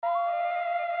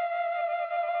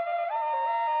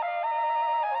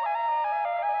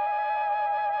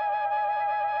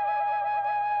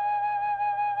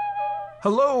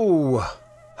Hello,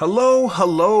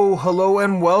 hello,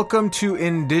 and welcome to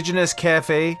Indigenous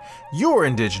Cafe, your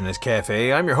Indigenous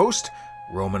Cafe. I'm your host,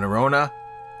 Roman Arona,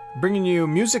 bringing you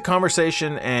music,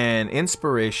 conversation, and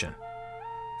inspiration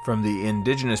from the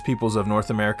Indigenous peoples of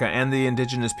North America and the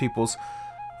Indigenous peoples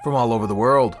from all over the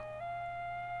world.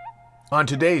 On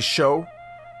today's show,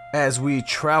 as we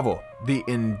travel the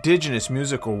Indigenous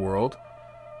musical world,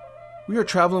 we are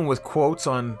traveling with quotes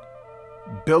on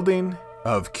building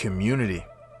of community.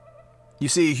 You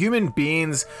see, human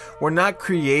beings were not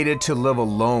created to live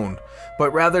alone,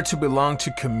 but rather to belong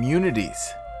to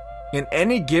communities. In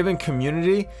any given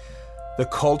community, the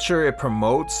culture it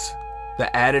promotes,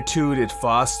 the attitude it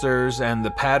fosters, and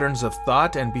the patterns of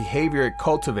thought and behavior it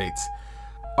cultivates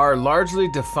are largely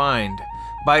defined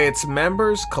by its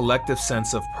members' collective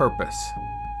sense of purpose.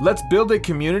 Let's build a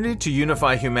community to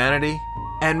unify humanity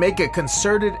and make a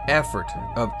concerted effort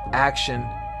of action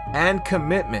and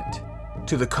commitment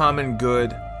to the common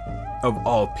good of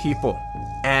all people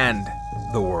and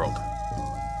the world.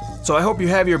 So I hope you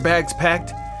have your bags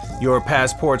packed, your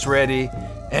passports ready,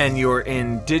 and your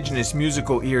Indigenous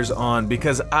musical ears on,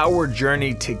 because our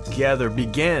journey together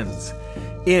begins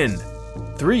in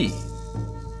 3,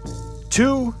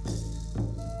 2,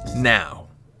 now.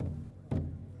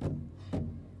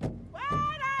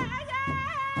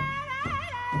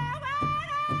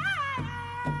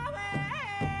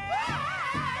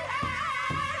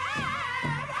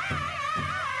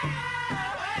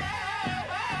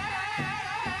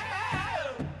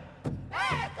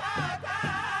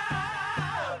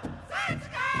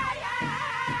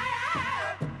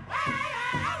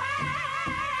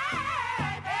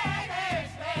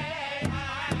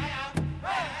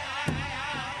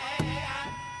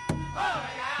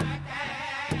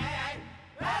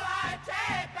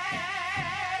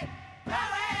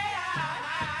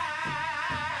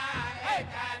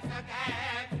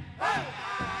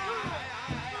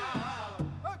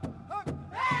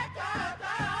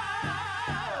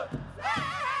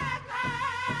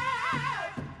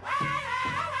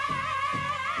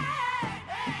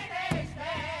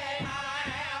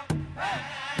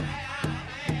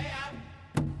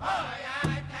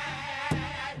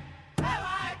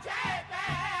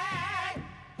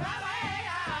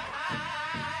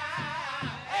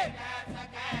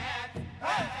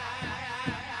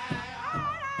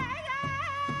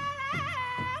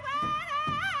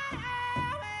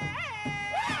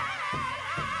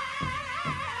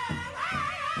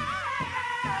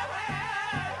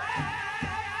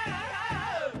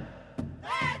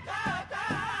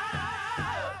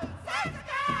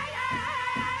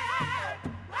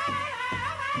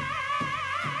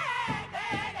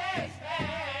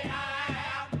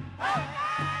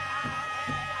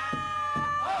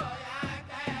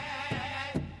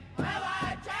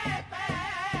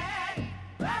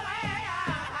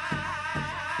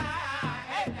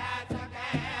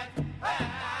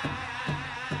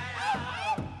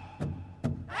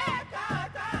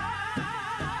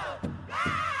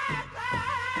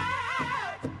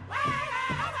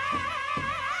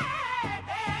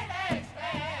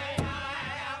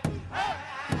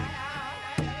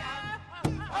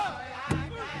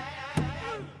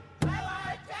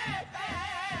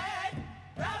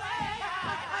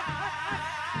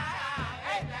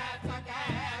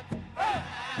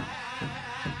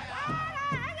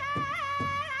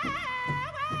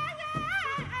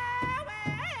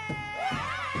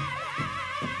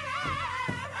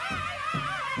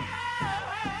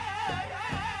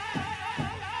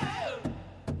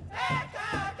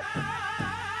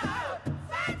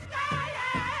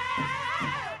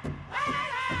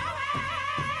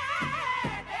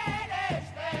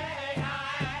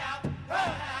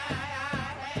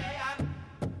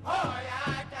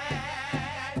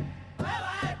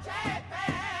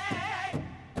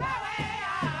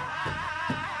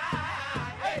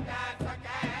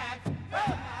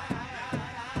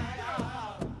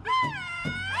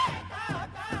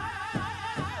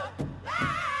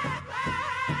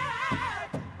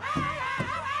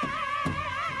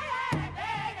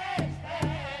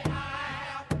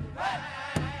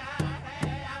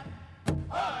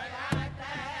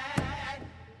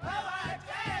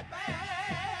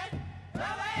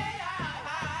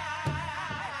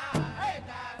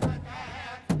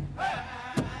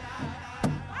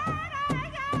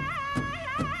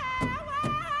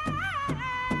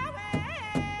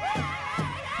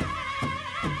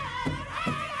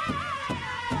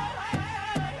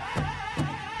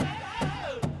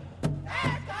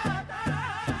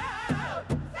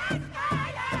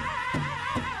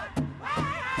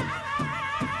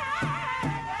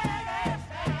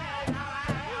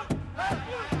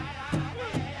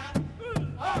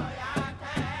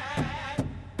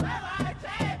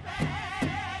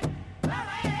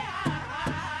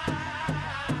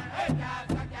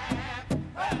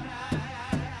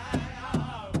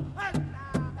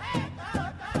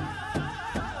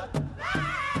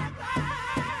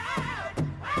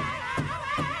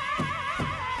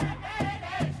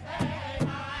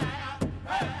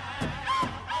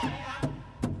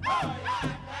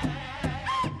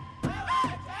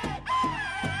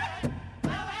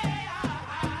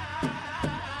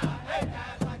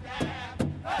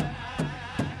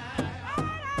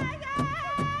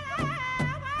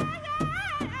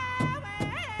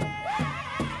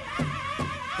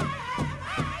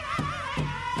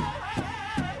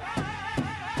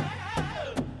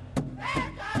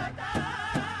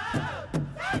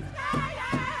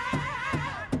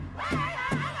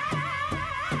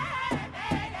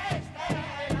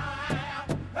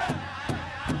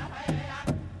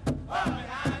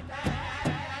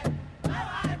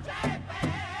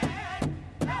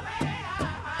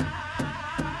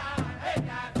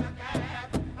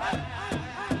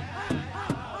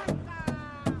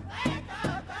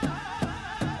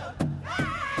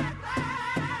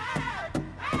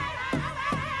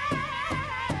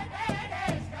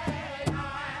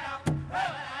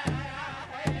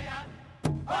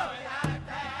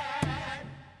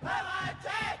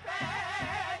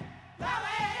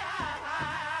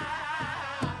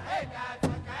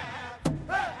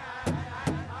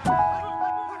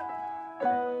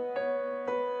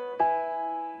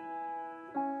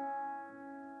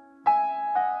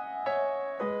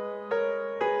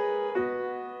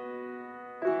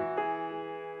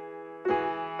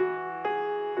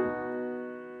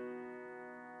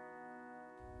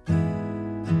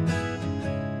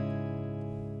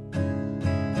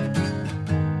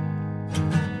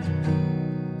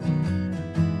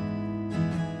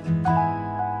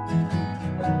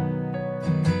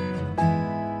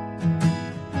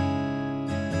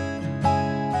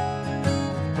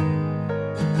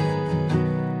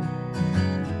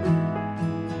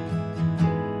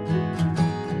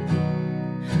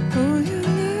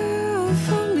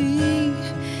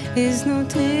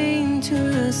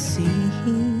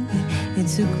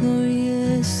 It's a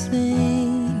glorious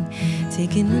thing,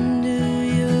 taken under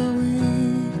your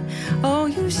wing. Oh,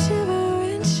 you shiver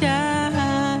and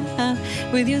shine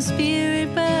with your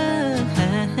spirit bound.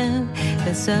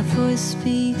 That soft voice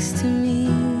speaks to me,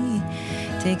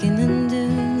 taken under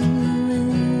your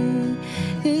wing,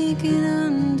 taken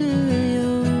under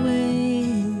your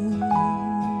wing,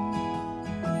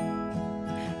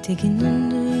 taken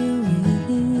under your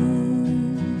wing.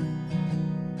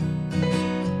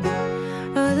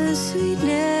 Oh, the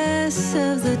sweetness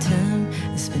of the time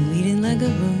has been beating like a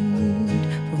wound.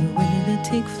 From when did it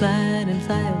take flight and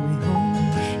fly away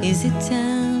home? Is it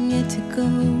time yet to go?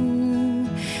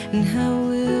 And how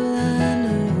will I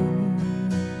know?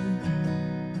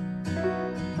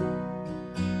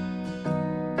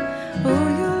 Oh,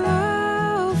 your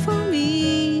love for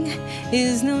me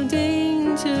is no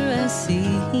danger I see.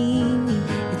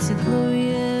 It's a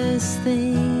glorious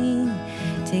thing,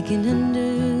 taken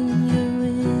under your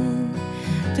wing.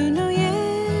 Don't know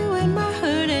yet when my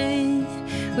hurting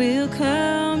will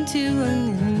come to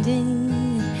an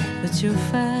ending, but your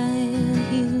fire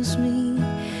heals me,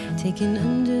 taken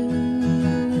under your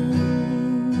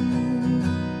wing.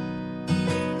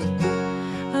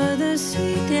 Oh, the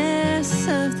sweetness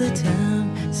of the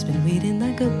time has been waiting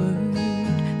like a bird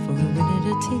for a winter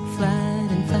to take flight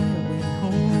and fly away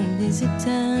home. Is it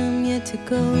time yet to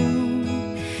go?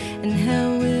 And how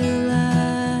will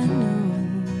I know?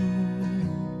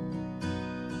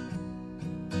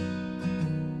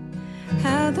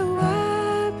 How the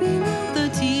wiping of the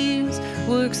tears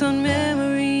works on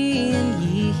memory and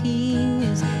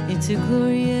years. It's a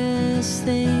glorious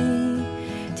thing,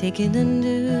 taken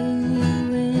under your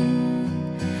wing.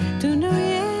 Don't know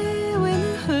yet when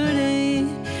the hurting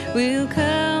will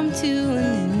come to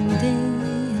an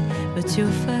ending, but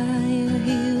your fire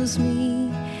heals me,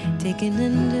 taken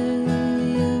under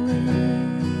your wing.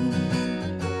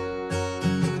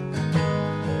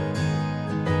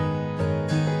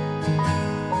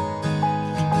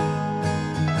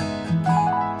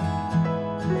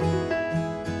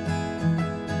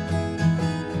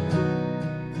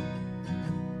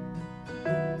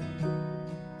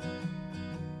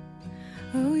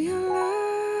 Oh, your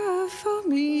love for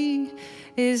me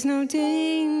is no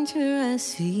danger I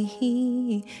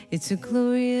see. It's a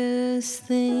glorious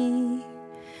thing,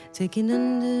 taken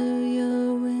under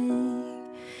your wing.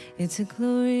 It's a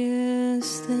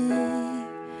glorious thing,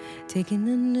 taken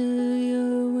under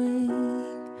your wing.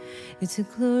 It's a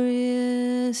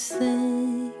glorious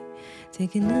thing,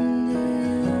 taken under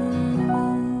your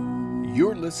wing.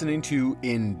 You're listening to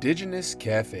Indigenous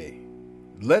Cafe.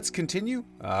 Let's continue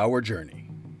our journey.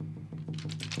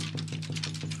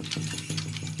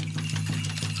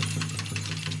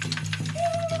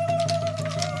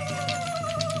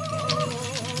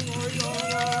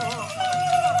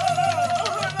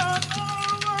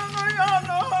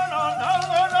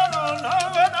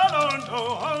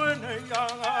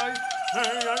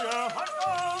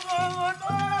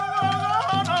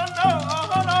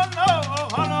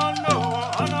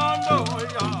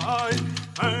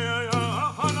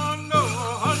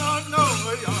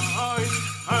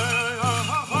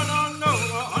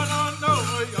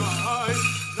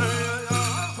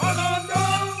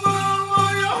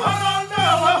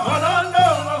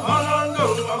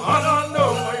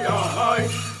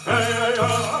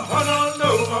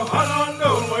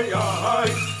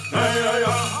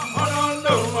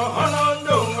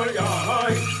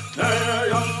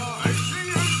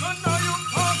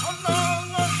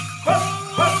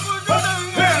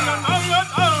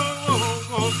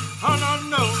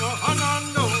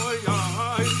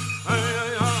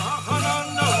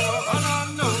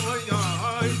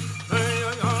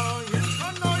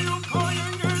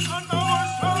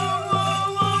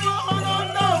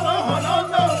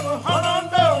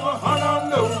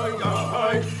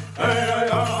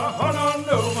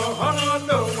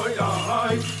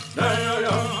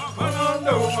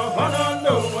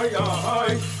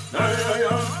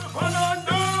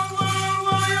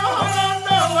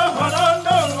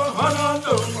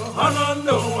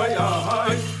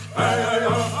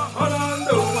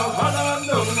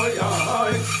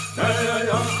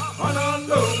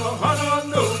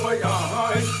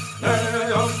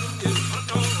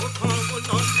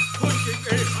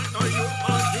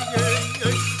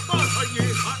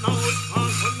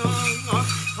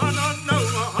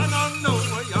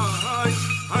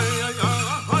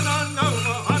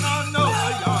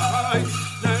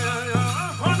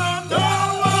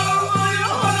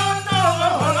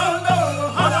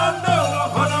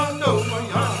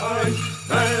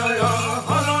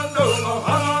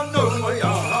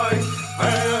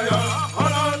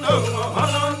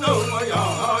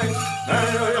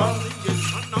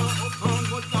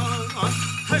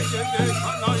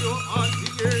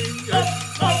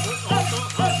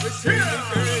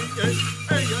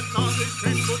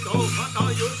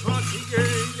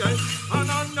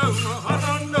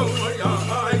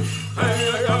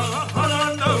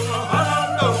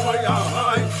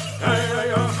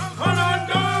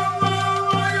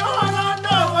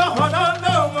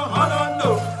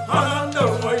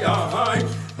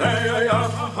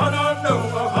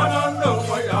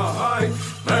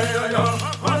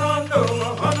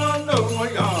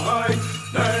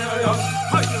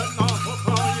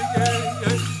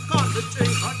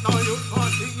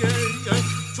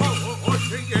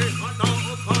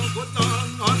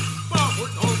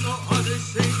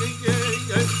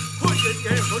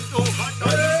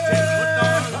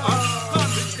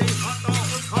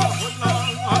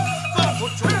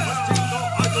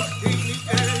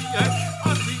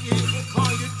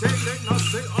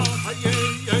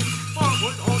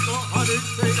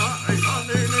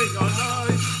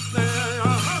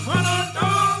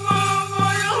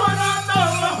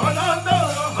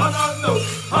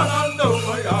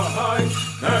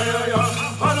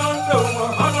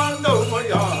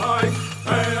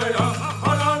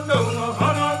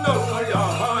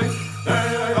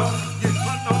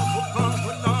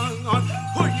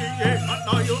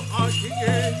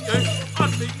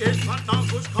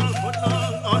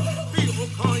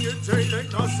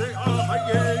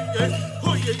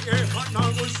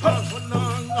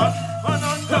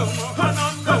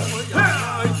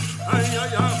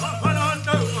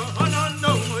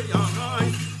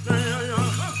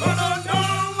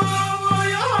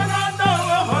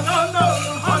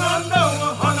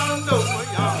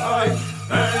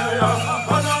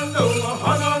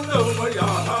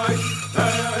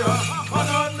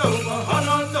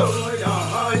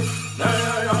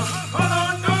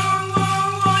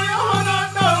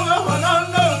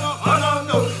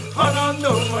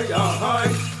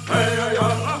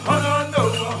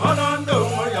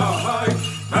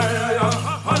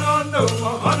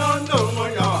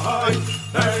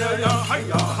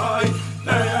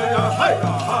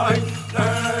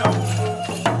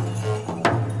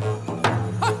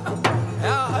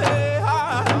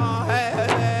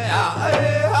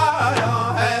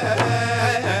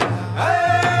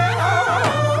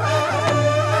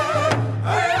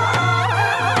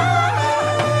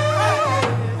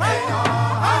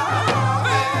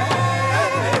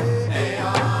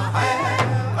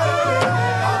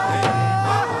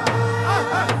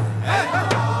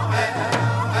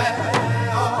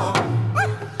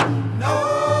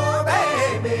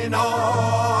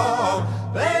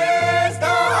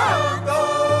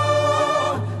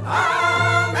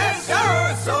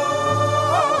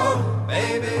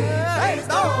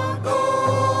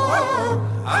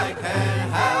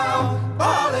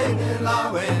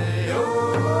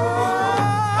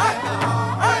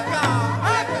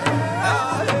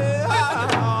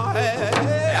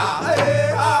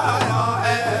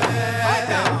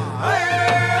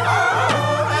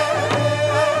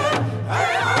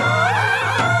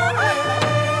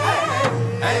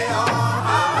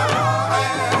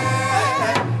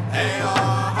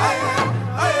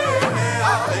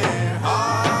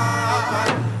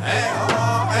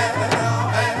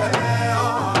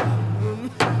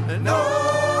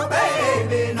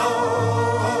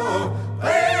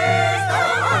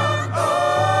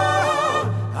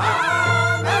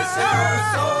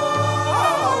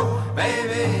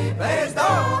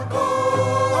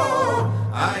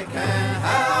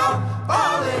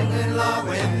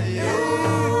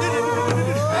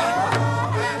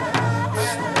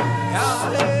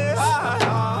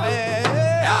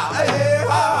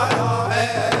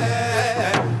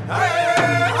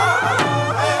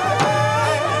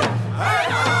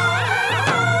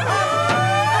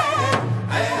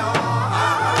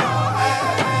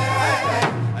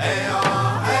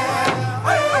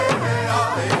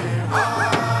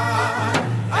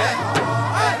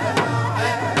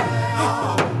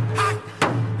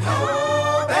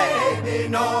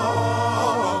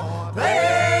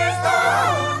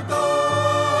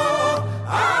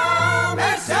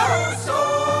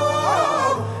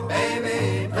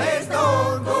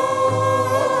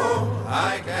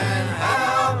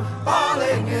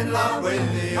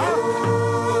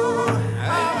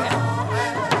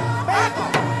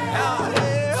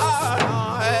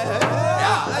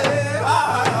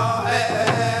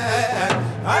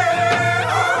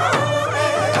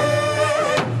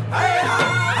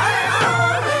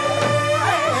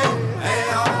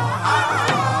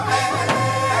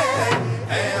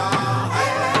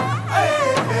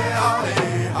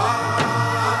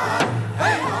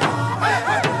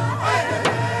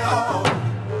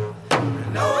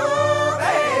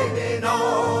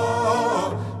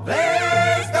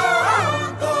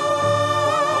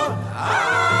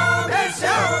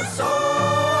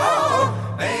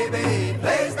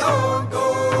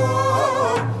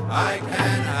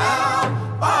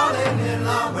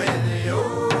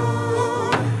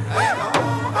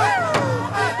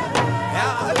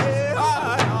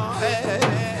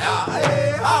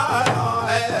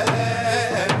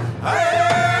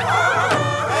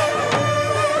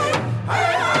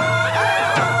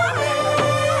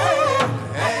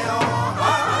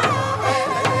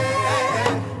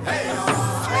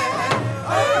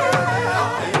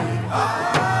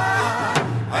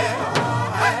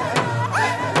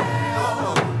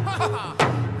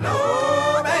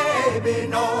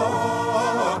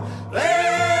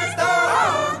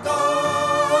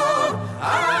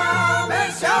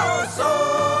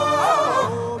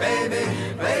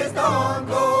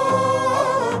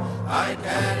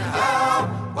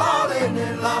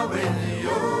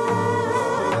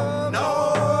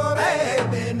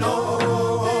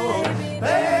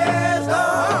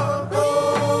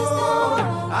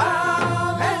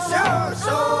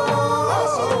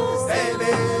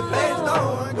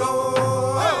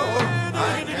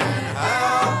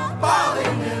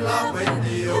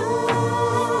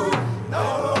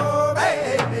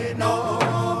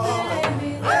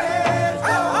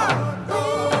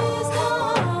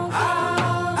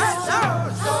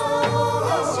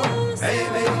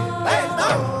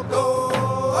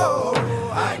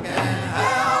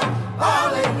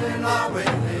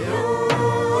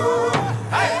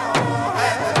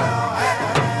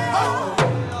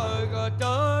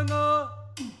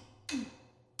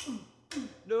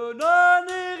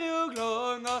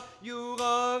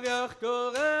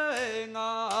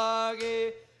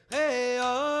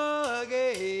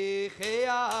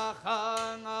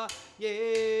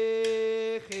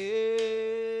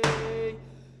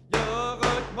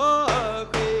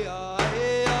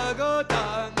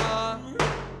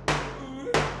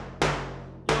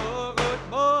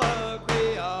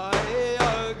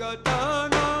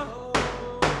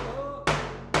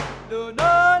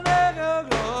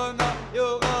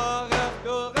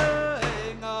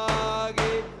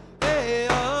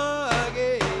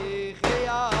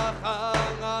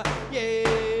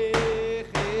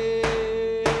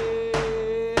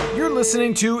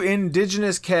 Listening to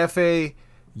Indigenous Cafe,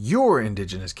 your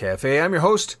Indigenous Cafe. I'm your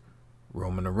host,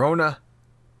 Roman Arona.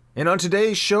 And on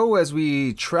today's show, as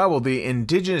we travel the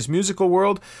Indigenous musical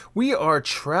world, we are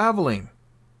traveling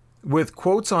with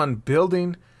quotes on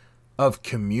building of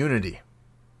community.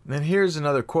 And here's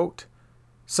another quote.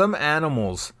 Some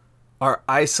animals are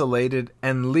isolated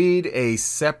and lead a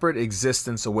separate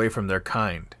existence away from their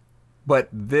kind. But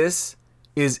this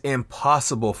is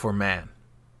impossible for man.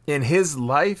 In his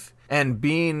life and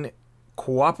being,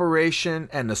 cooperation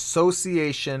and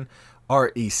association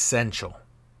are essential.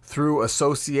 Through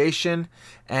association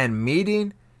and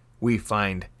meeting, we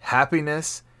find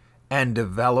happiness and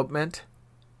development,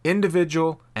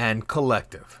 individual and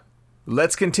collective.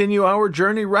 Let's continue our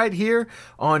journey right here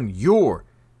on your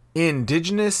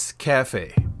Indigenous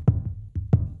Cafe.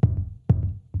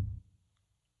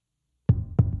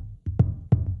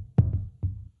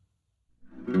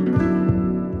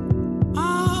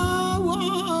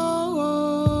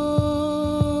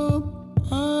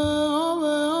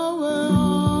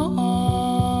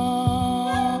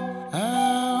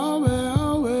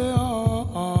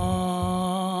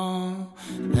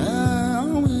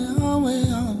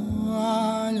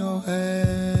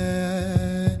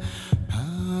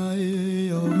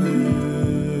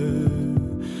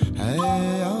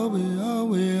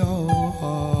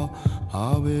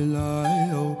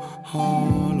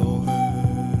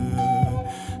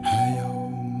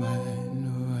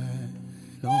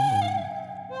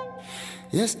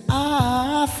 Yes,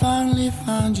 I finally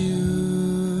found you,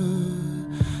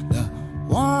 the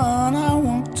one I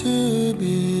want to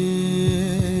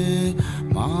be,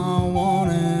 my one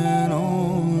and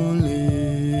only.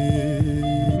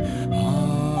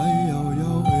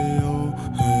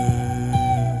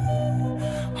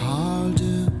 I'll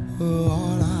do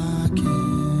all I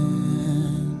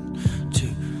can to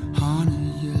honor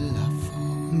your love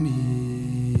for me.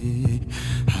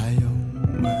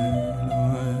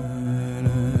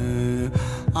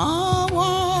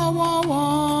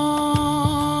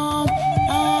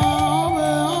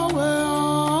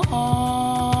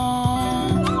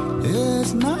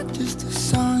 It's not just a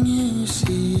song you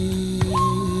see,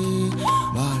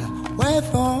 but a way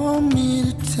for me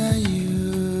to tell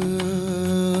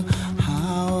you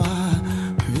how I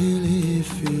really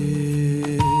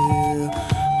feel.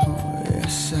 Oh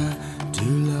yes, I do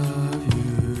love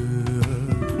you.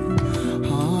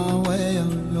 Oh well.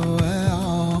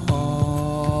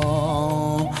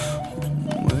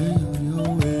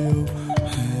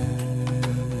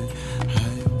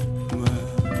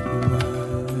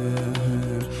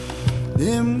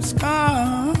 Them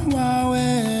sky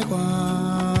wawe kwa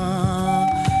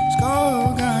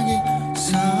skogagi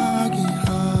sagi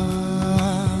ha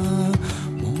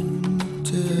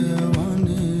monte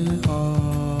wani ha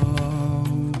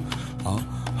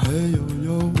hey yo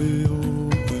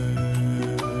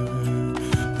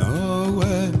no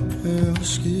way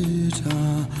skita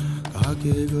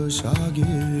kage go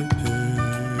sagi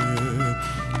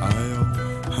ayo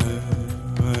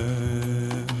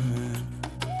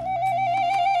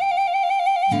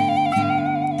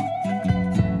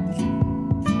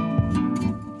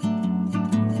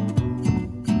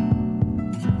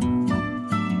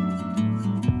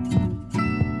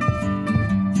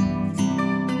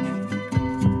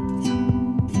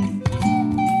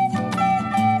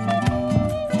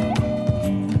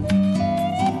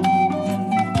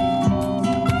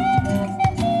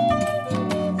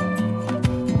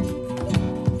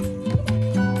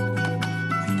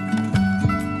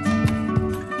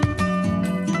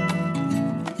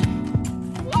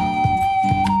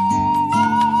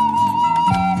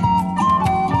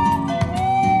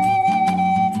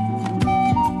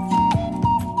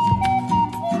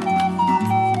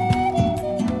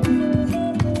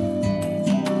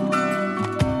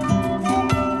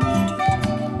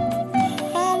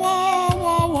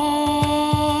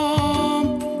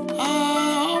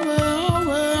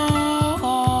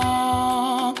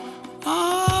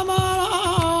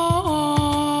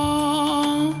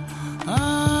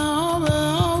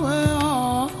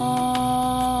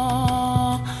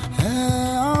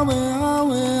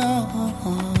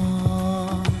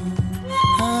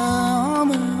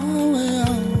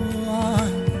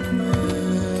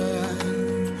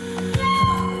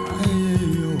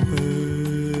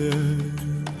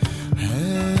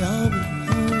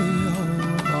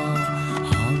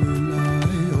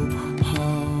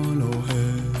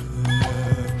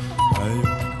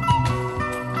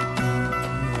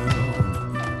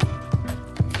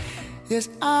Yes,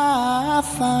 I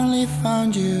finally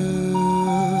found you,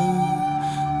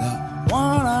 the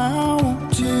one I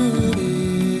want to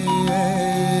be,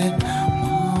 my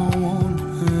one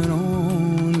and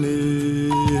only.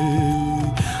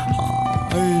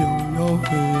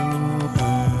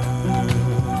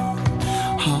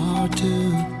 I'll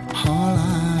do all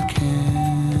I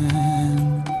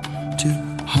can to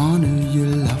honor your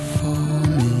love for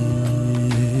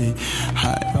me.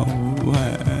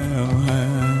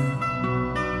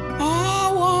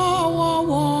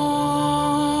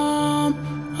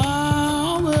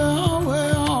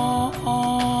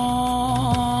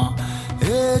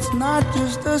 It's not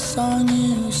just a song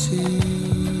you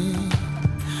sing,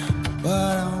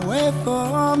 but a way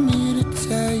for me to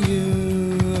tell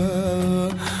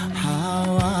you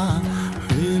how I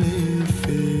really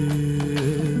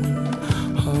feel.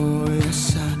 Oh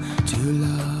yes, I do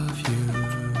love you.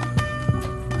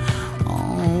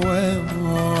 Oh well,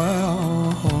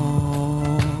 oh,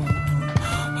 oh,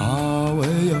 oh,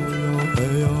 well,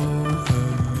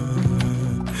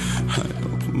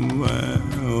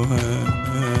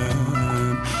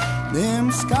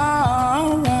 them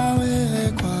scars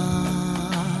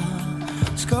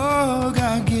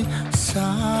skoga기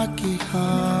사기하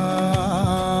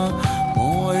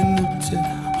모의 늪에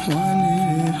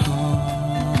환희하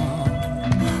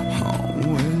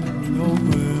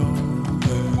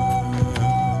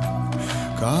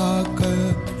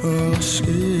가까이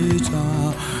시자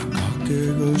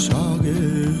가까이 사게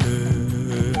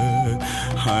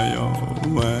하여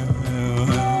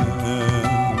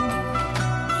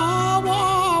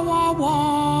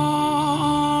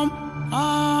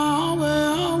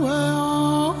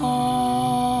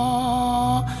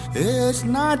It's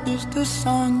not just a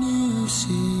song you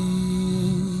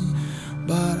sing,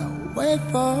 but a way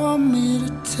for me to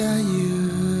tell you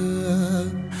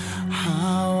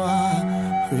how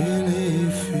I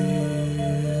really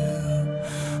feel.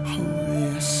 Oh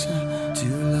yes, I do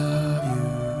love you.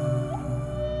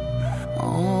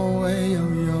 Oh way,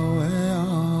 oh yo, way,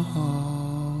 oh,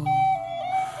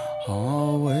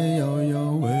 oh way, oh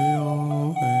yo, way,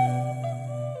 oh way,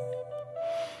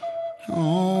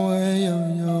 oh way, oh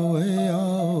yo, way,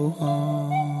 oh,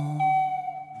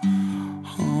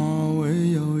 oh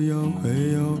way, oh yo,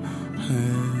 way, oh,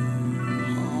 hey.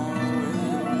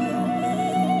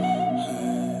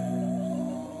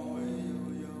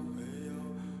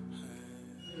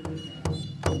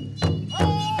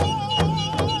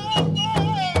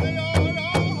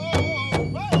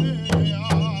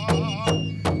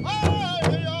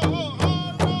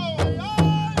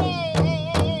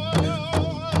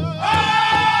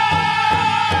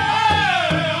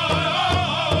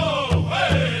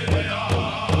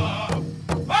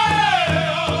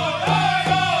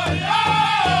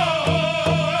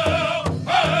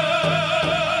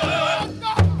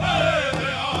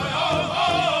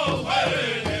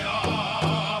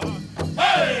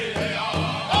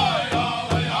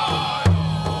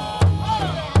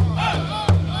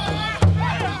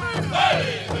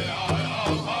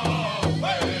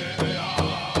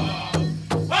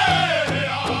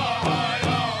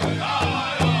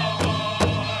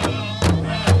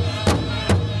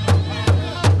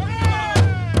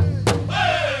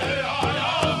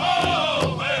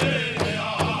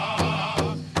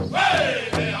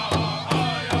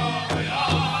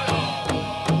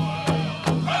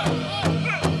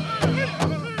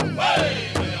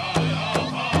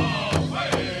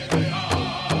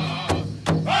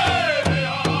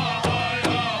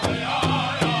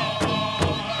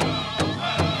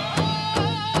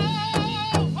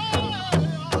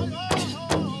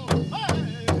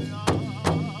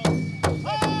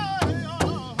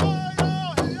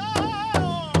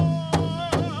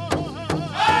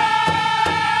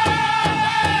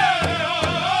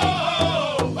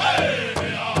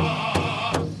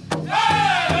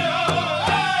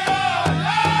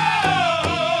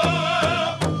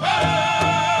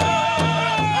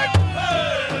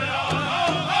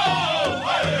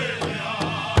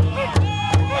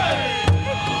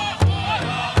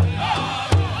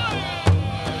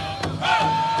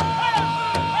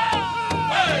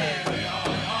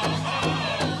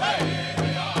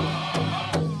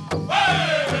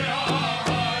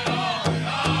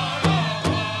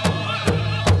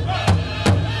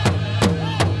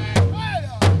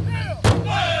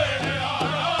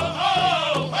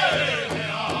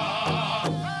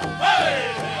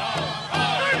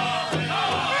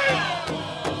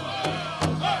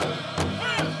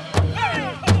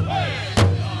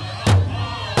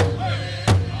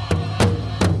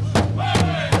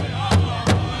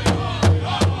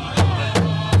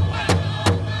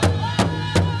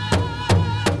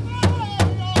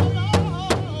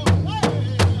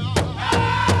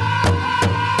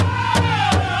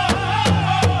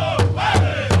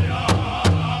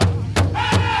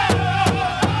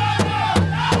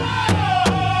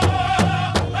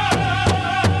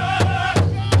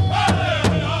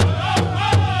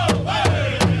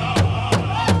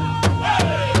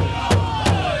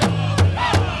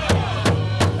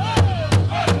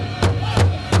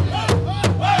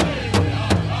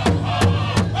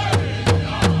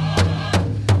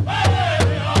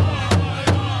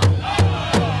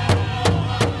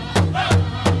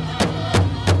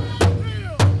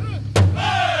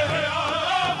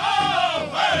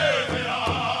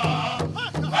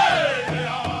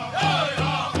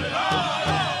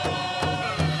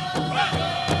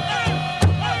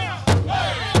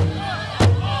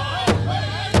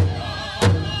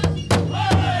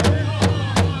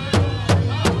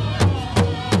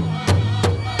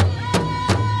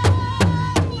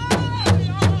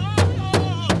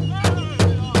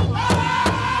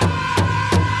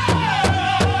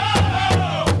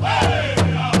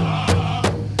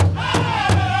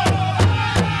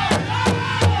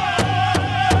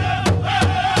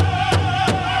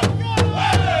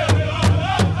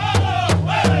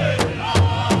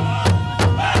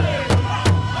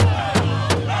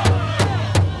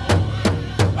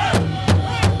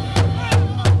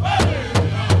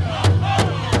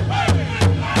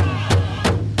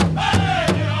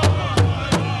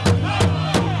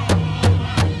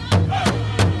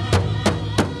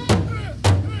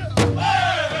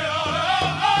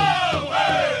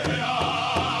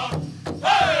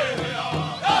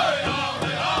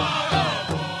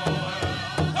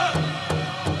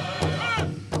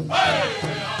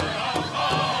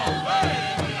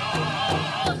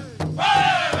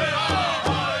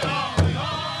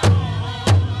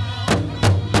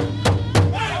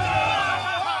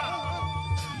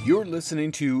 You're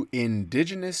listening to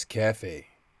Indigenous Cafe.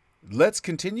 Let's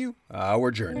continue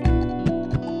our journey.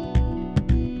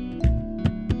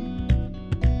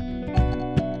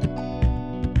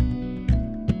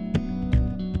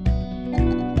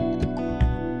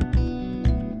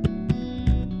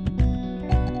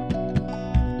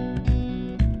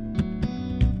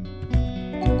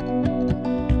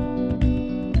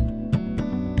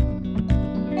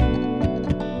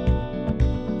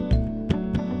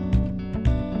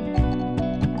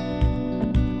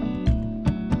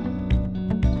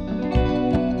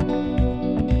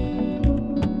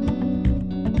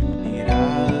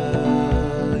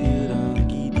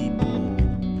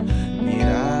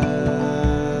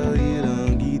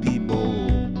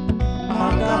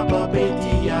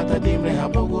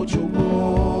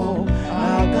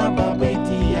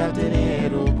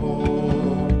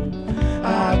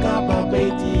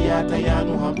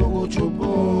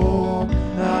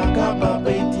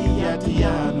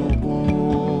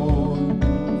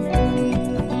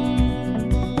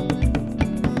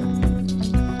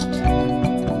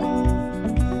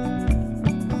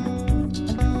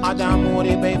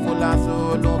 Adamore be fula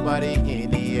solo bari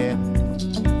inie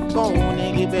Kone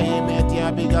gi be meti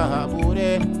abiga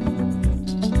habure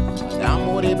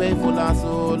Adamore be fula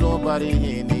solo bari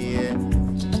inie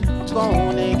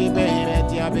Kone gi be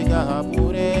meti abiga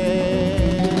habure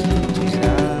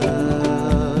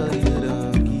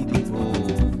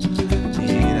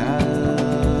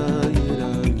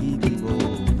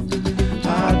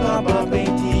Agaba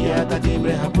beti ya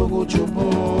tadibre hapugu chupo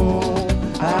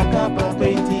Agaba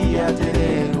beti ya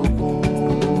tererupo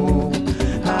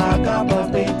Agaba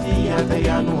beti ya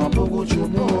tayanu hapugu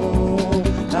chupo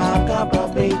Agaba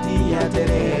beti ya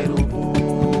tererupo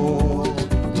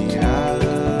Nira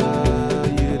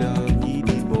yera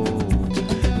gidibo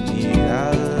Nira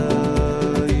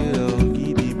yera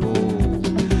gidibo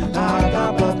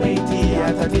Agaba beti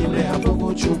ya tadibre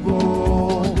hapugu chupo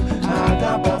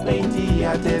Agaba beti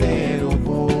ya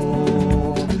tererupo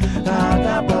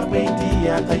Agaba beti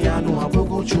ya tayanu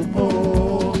hapugu chupo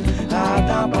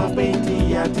Agaba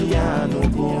beti ya tayanu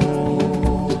po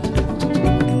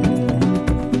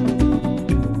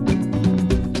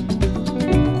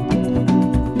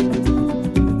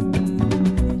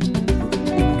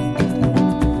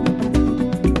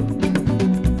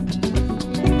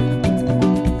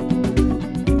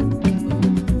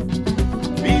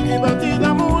Bidi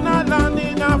batida muna landi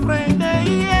na frente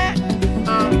ye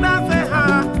Anda seha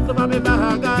Babe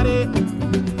bahagare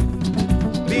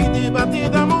Bidi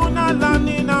batida muna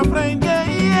lani na frente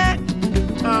ye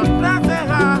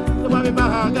Abraseha babe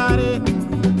bahagare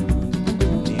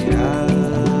Nira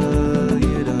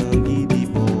yera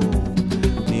gidibo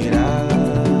Nira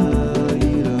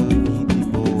yera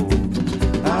gidibo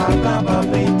Agaba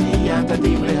beti ya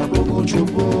tatibre habugu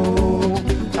chupo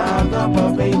Agaba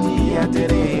beti ya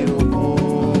tererupo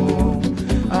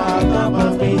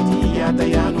Agaba beti ya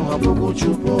tayanu habugu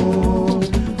chupo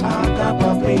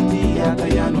Agaba beti ya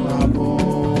tayanu hapo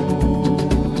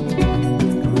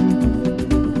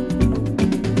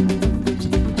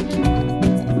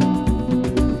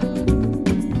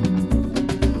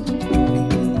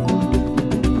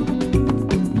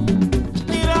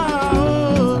Mira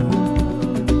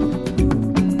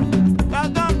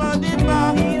Agaba dipa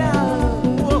Mira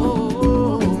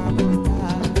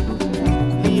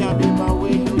Iya bima we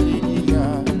yuligia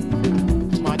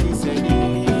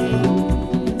Madiseni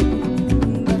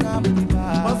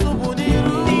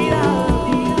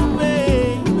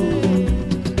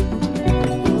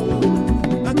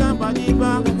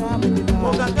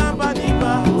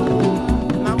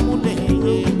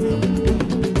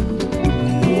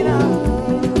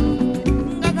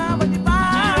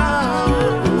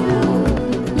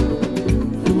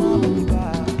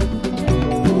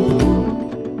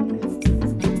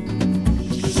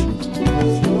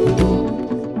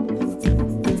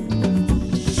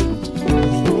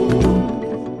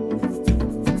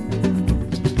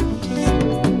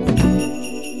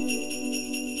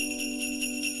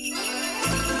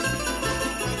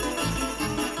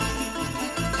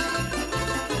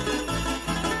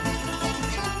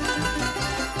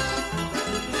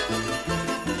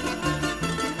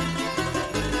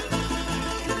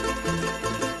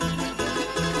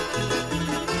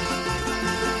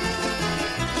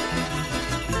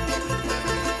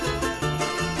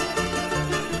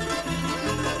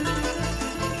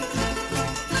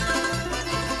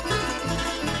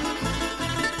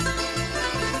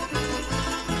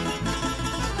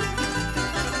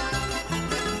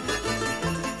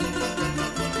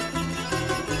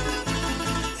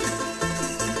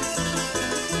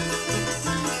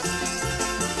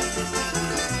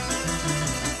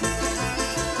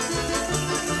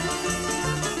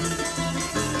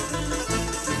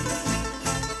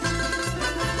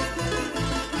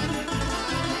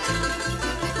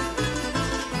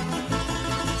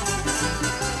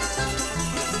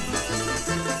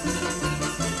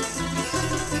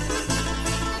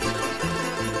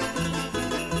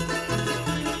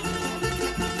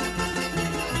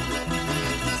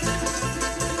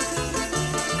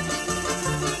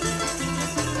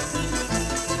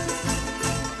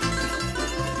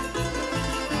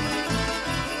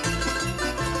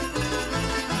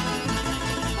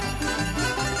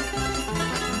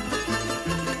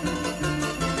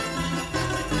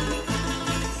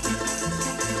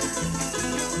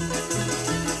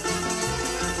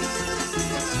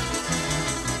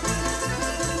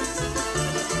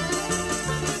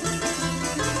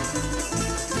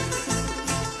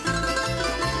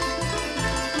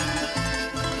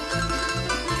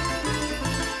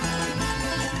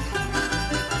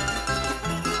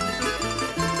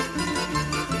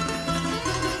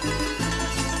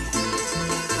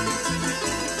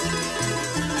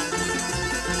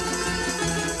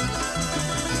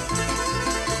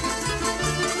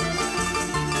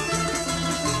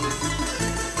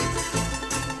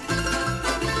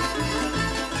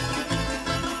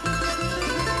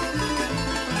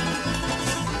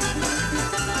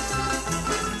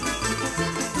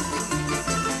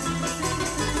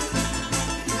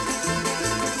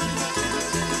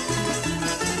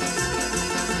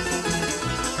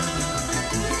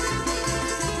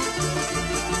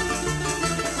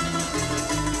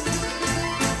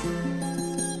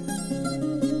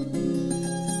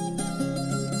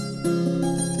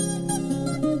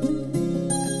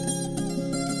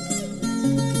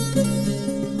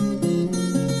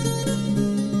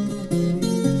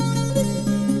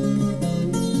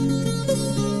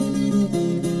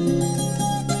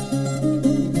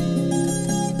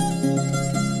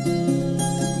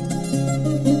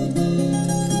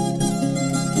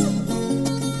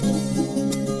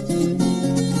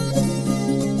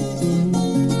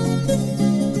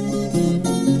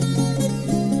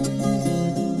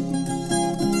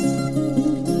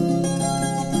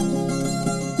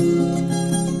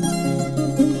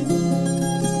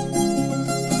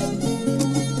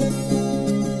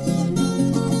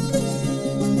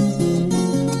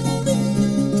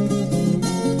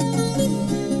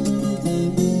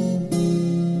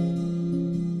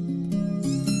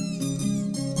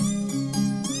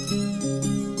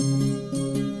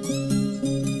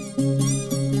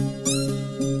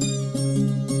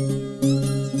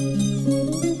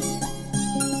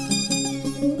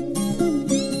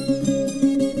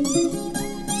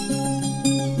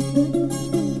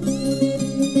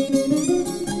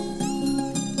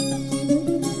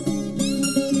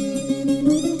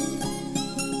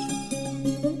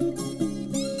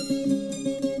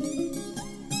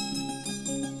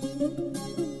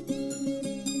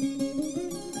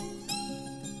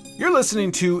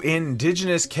listening to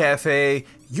Indigenous Cafe,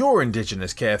 your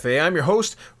Indigenous Cafe. I'm your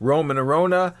host, Roman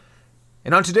Arona.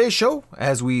 And on today's show,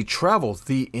 as we travel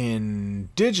the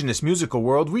Indigenous musical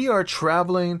world, we are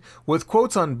traveling with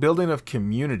quotes on building of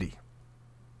community.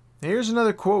 Here's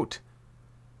another quote.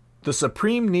 The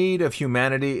supreme need of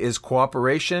humanity is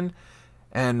cooperation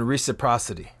and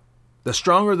reciprocity. The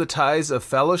stronger the ties of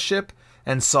fellowship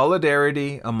and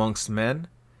solidarity amongst men,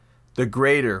 the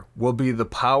greater will be the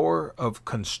power of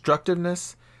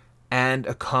constructiveness and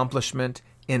accomplishment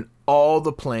in all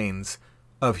the planes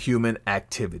of human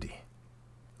activity.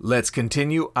 Let's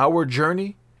continue our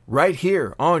journey right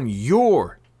here on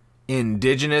your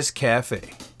Indigenous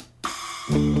Cafe.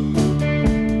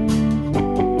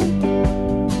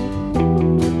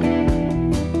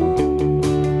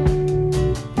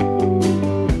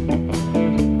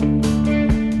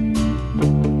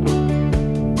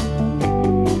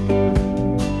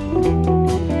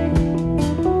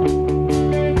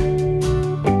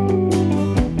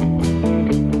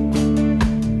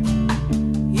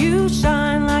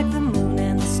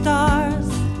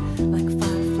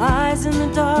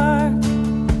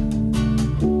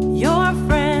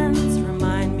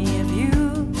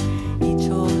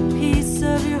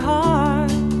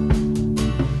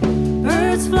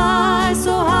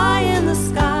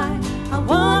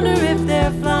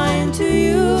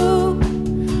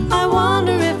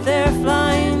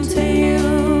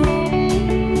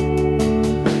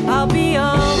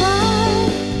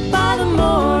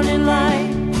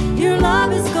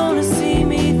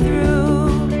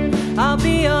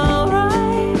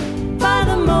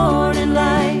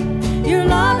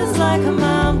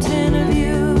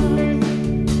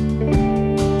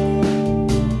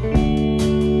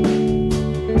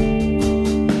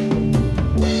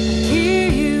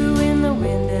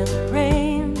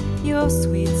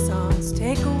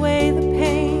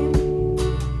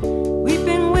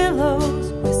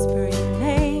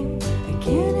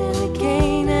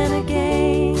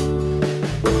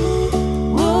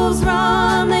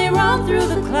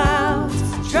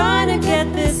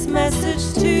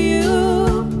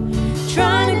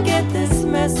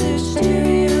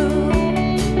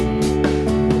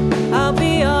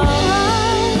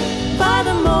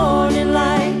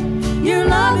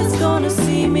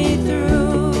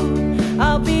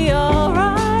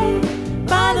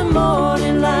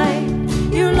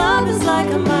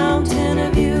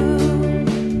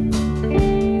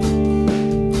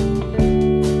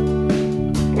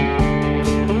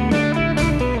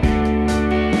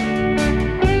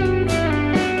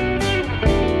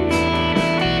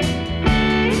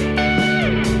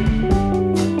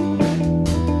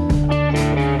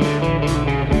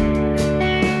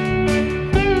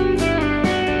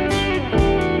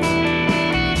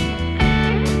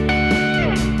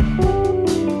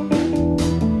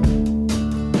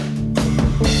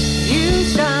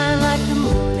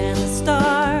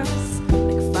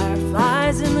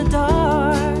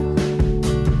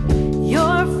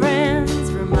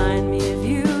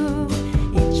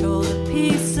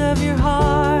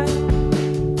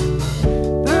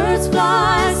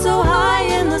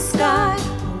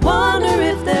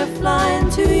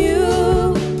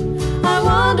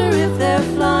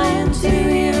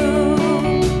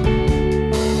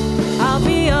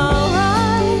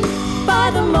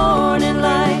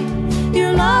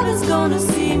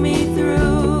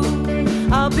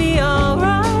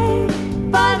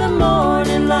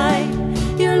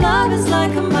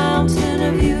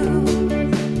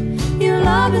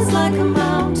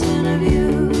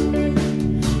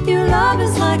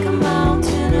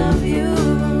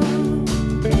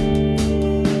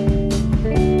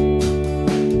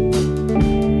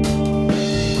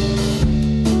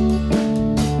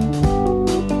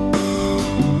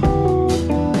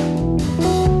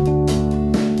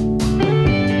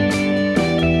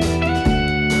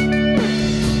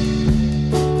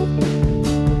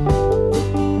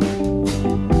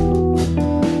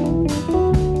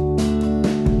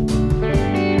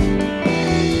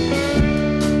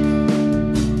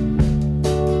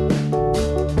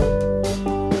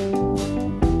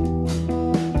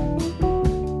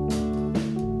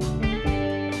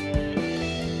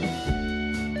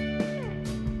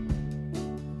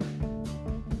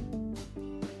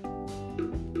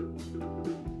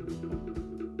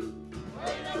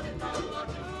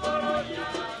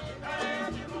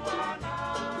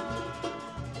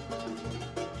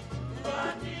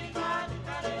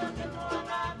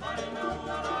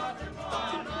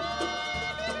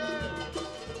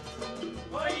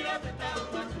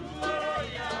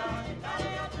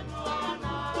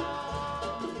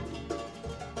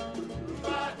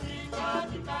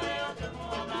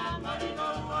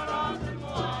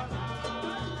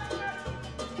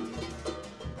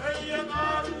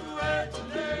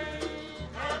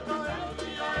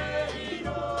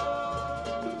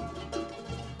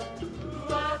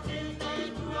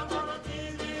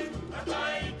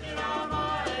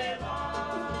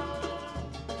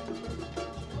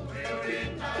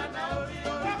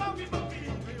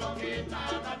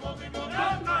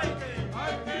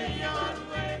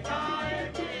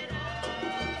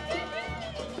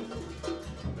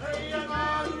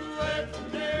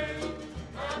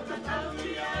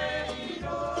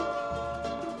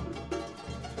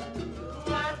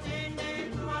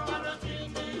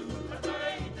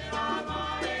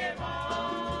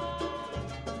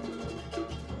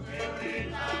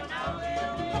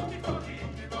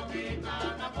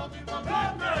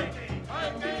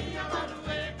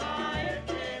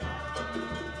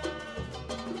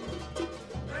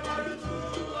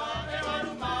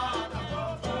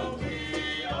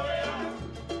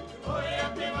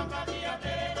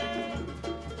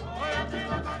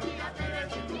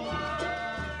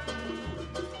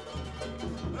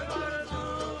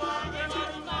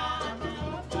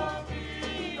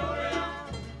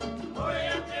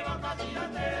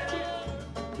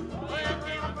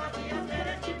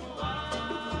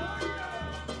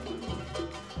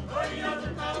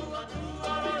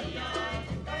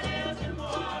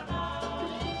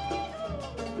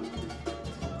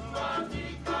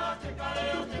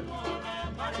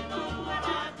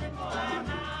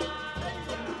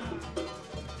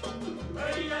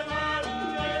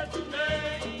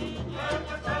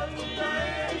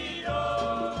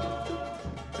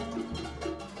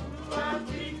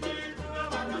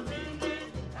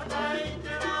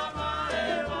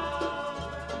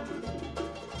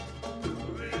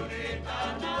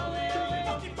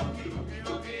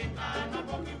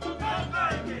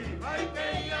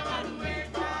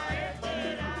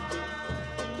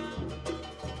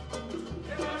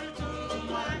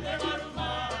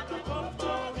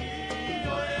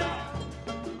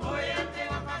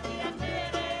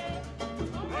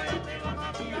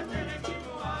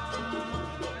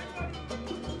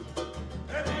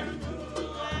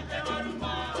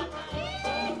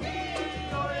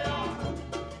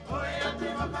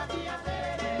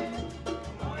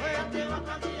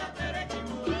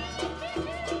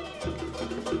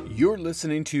 You're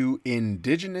listening to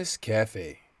Indigenous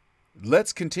Cafe.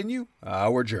 Let's continue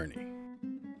our journey.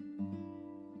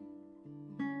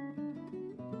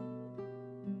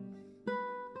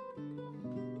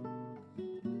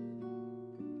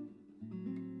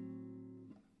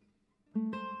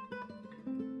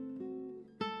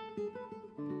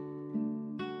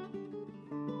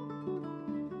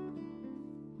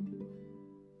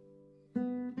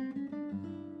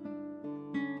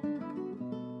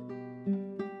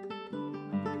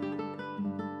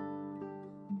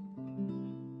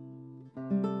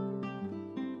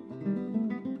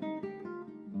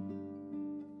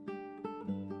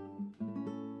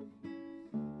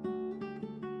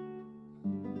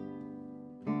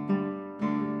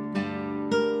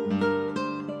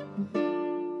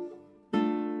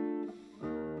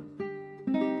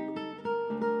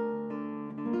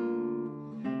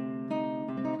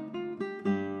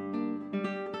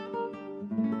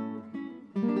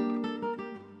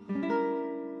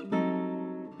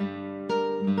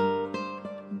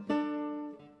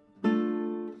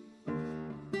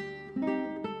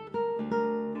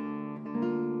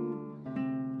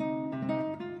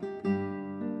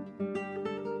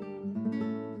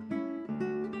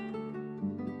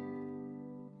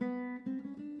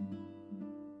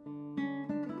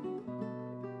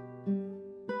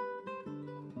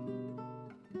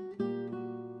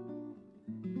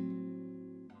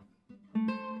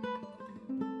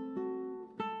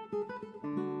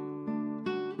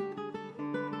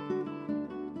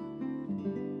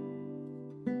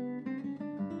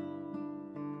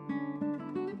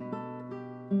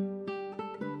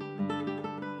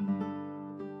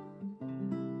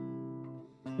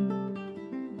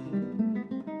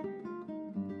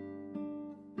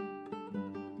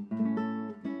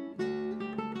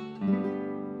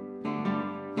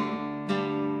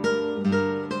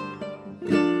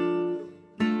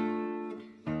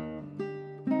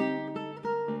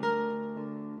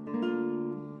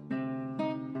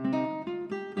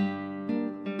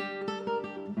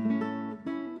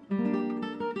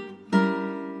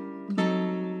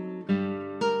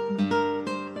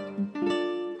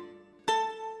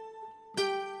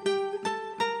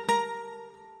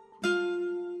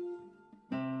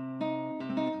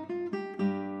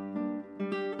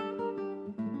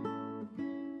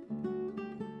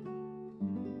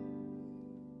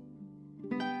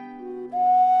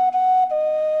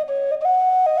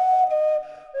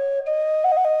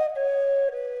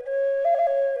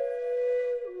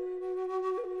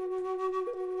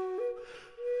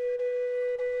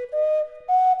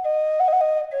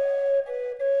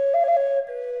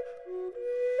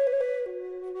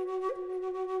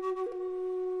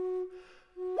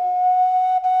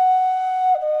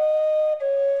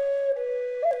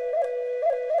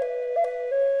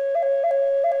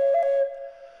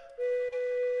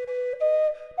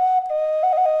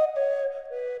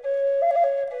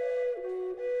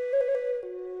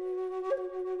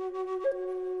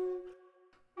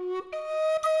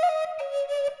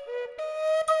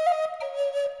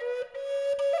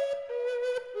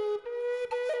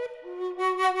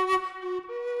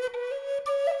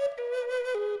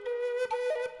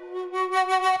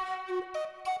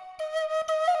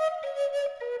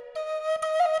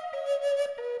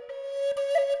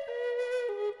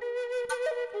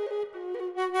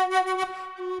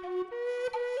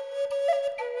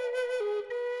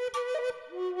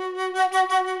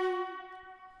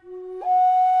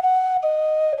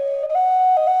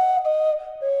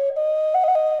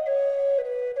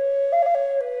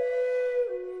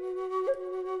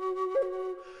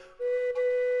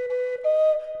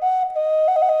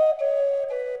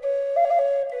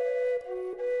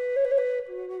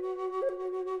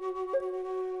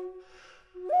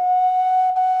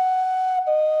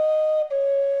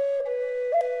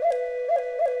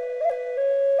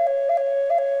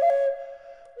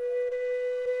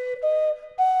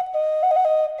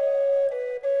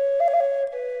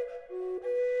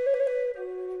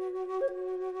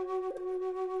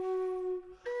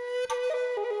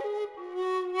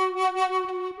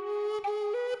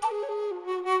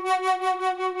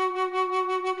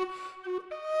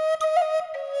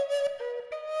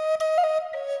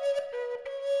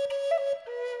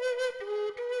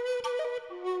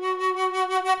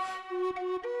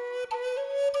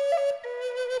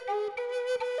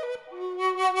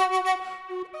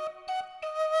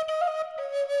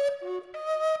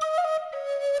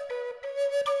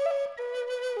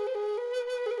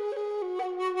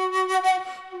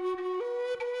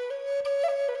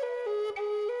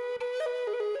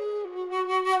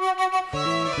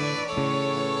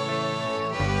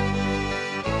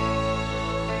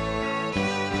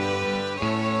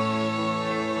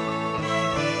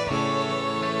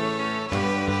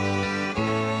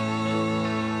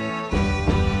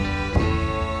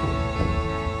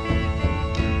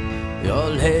 We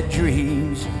all had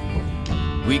dreams,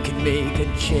 we could make a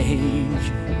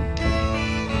change.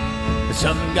 But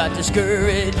some got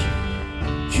discouraged,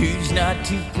 choose not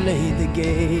to play the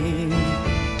game.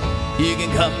 You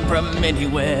can come from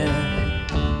anywhere,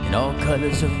 in all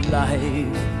colors of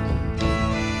life,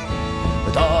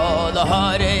 with all the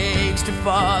heartaches to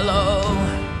follow.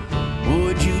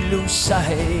 Would you lose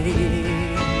sight?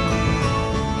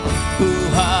 Who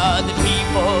are the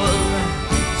people?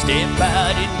 Step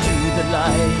out into the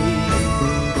light.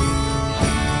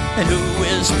 And who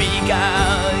will speak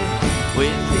out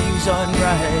when things aren't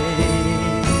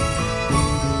right?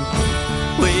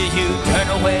 Will you turn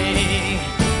away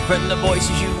from the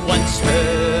voices you once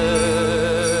heard?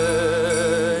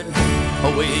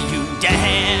 Or will you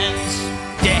dance,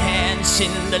 dance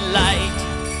in the light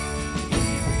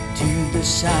to the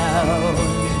sound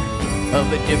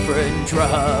of a different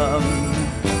drum?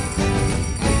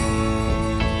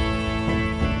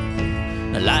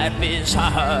 Life is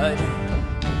hard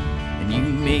and you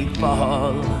may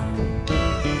fall,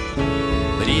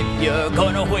 but if you're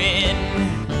gonna win,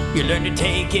 you learn to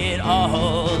take it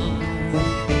all.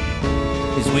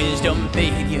 Is wisdom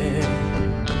failure?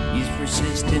 Is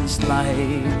persistence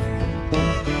life?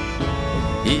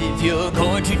 If you're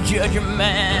going to judge a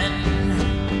man,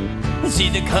 see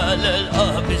the color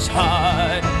of his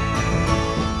heart.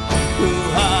 Who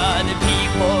are the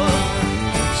people?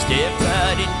 Step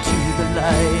out into the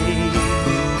light.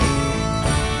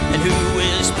 And who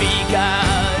will speak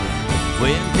out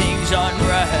when things aren't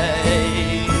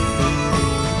right?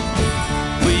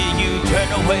 Will you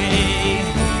turn away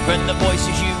from the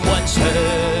voices you once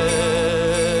heard?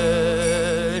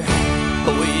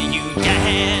 Or will you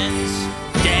dance,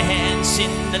 dance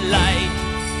in the light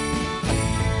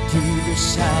to the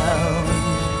sound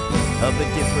of a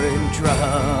different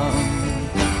drum?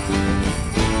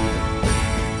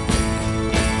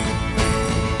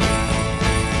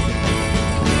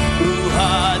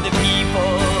 The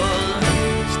people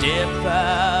step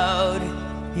out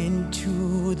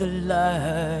into the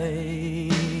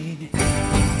light.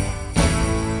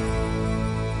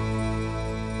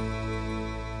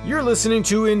 You're listening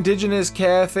to Indigenous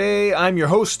Cafe. I'm your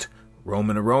host,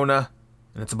 Roman Arona,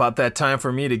 and it's about that time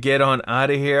for me to get on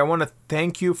out of here. I want to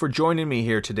thank you for joining me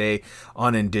here today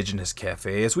on Indigenous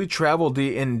Cafe as we travel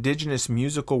the Indigenous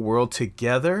musical world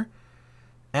together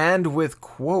and with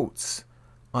quotes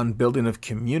on building of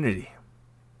community.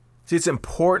 See, it's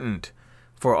important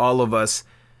for all of us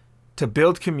to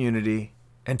build community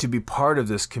and to be part of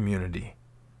this community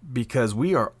because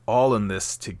we are all in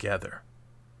this together.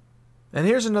 And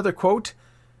here's another quote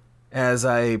as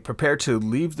I prepare to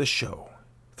leave the show.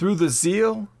 Through the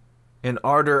zeal and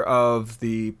ardor of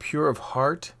the pure of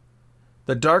heart,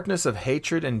 the darkness of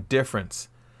hatred and difference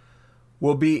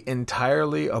will be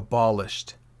entirely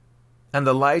abolished, and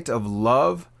the light of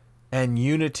love and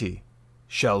unity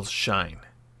shall shine.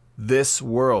 This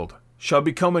world shall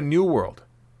become a new world.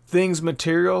 Things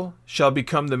material shall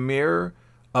become the mirror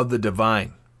of the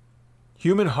divine.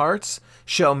 Human hearts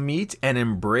shall meet and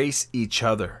embrace each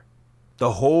other.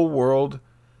 The whole world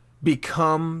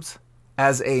becomes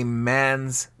as a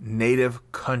man's native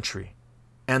country,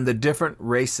 and the different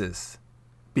races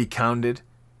be counted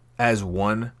as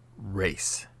one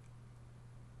race.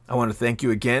 I want to thank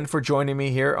you again for joining me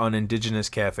here on Indigenous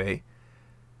Cafe.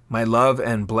 My love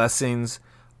and blessings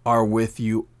are with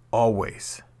you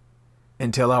always.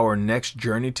 Until our next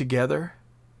journey together,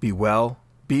 be well,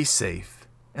 be safe,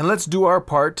 and let's do our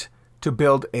part to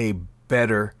build a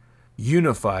better,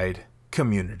 unified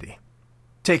community.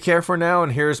 Take care for now,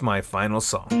 and here's my final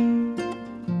song.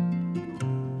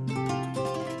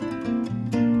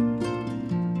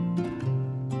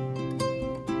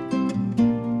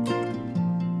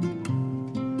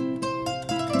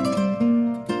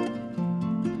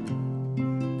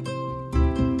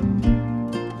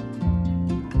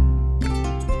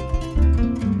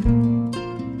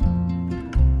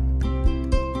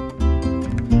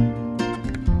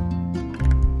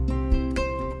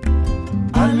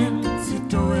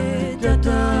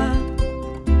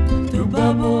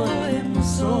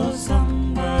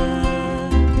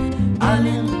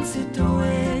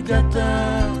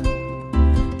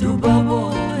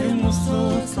 Babo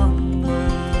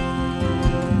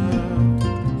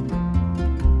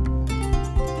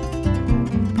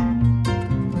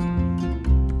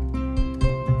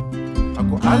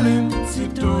Alin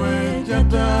sitoe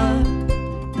jata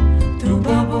tu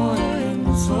babo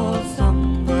muso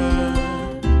samba.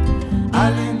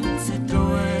 Alin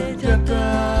sitoe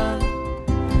jata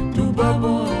tu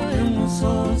babo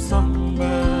muso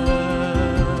samba.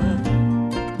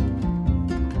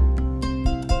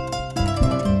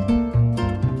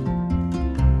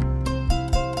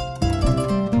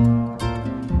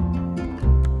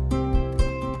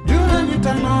 Yula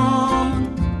nitanon,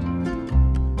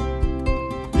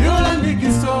 yula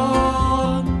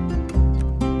nikison.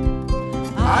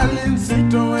 Alin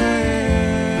sitoe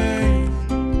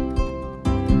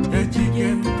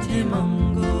ejigen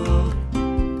timango.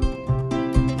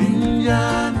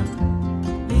 Linjana,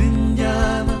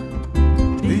 linjana,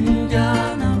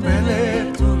 linjana bele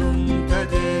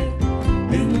tuluntaje.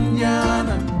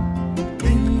 Linjana,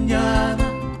 linjana,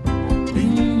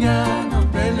 linjana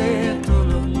bele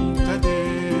tuluntaje.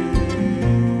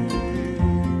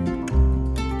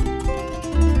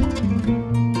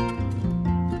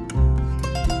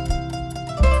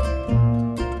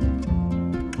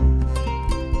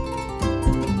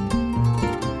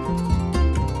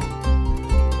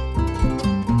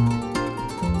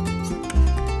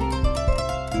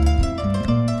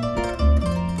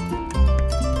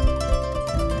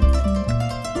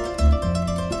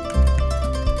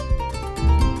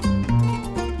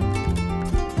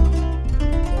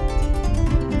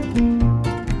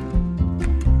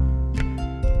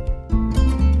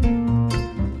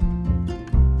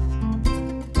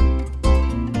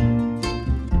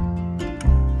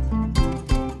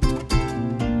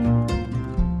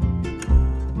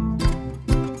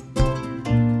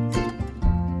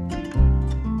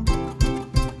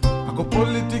 Ako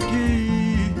politiki,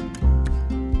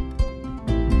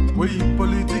 wey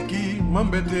politiki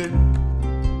mambete.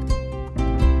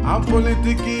 A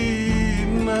politiki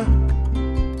na,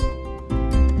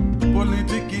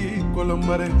 politiki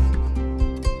kolombare.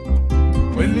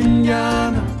 Wey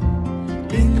linjana,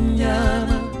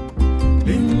 linjana,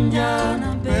 linjana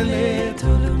bele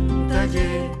tuluntaje.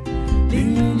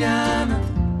 Linjana,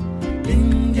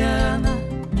 linjana,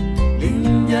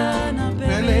 linjana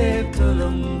bele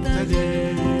tuluntaje.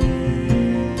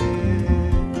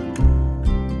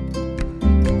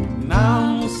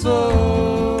 Namuso,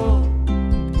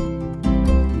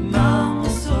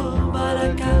 namuso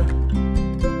baraka.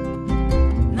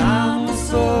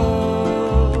 Namuso,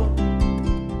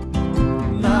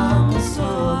 namuso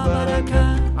baraka.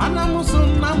 Anamuso,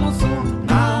 namuso,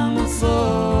 namuso,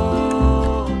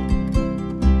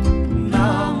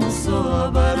 namuso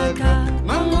baraka.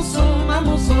 Namuso,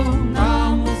 namuso,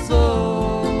 namuso.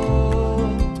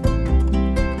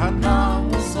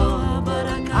 Namuso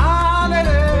baraka.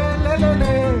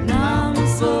 Alelelelele.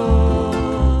 Namuso,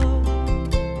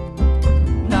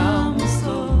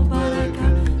 namuso baraka.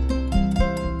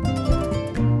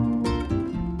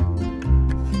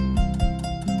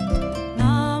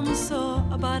 Namuso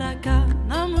baraka,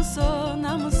 namuso,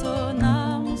 namuso,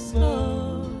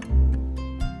 namuso.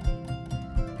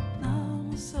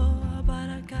 Namuso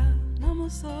baraka,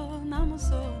 namuso,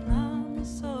 namuso,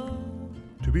 namuso.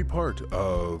 To be part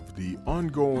of the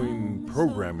ongoing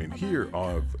programming here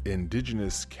of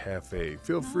Indigenous Cafe,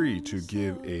 feel free to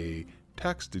give a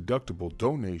tax-deductible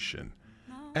donation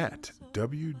at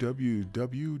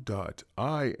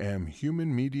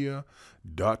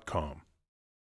www.iamhumanmedia.com.